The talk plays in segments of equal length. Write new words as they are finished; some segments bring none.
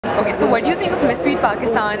Okay, so what do you think of Miss Sweet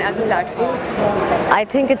Pakistan as a platform? I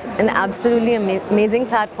think it's an absolutely amazing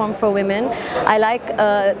platform for women. I like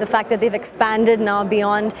the fact that they've expanded now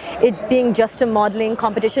beyond it being just a modeling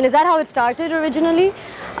competition. Is that how it started originally?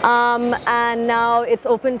 And now it's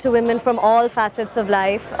open to women from all facets of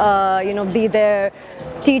life, be there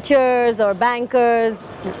teachers or bankers,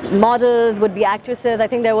 models, would be actresses. I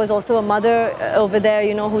think there was also a mother over there,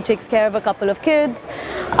 who takes care of a couple of kids.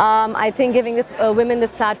 I think giving women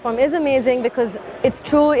this platform is amazing because it's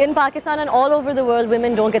true in Pakistan and all over the world,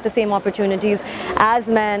 women don't get the same opportunities as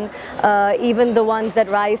men. Even the ones that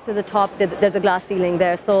rise to the top, there's a glass ceiling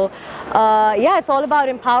there. So yeah, it's all about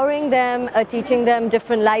empowering them, teaching them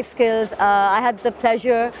different life skills. I had the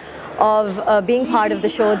pleasure of being part of the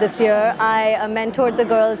show this year. I mentored the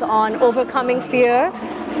girls on overcoming fear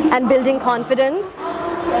and building confidence.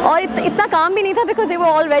 और इतना काम भी नहीं था because they were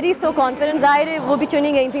already so confident. ज़ाहिर वो भी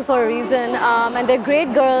चुनी गई थी for a reason, and they're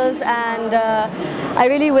great girls, and I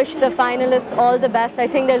really wish the finalists all the best. I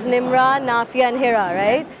think there's Nimra, Nafia and Hira,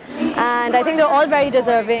 right? And I think they're all very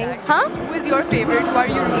deserving. Huh? Who is your favorite? Who are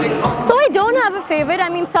you rooting for? So I don't have a favorite. I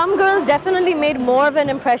mean, some girls definitely made more of an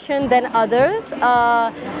impression than others.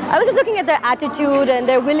 I was just looking at their attitude and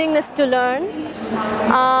their willingness to learn.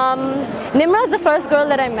 Nimra is the first girl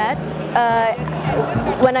that I met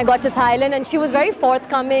when I got to Thailand, and she was very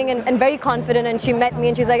forthcoming and very confident, and she met me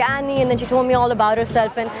and she's like, Annie, and then she told me all about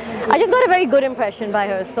herself, and I just got a very good impression by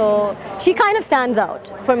her. So she kind of stands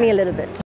out for me a little bit.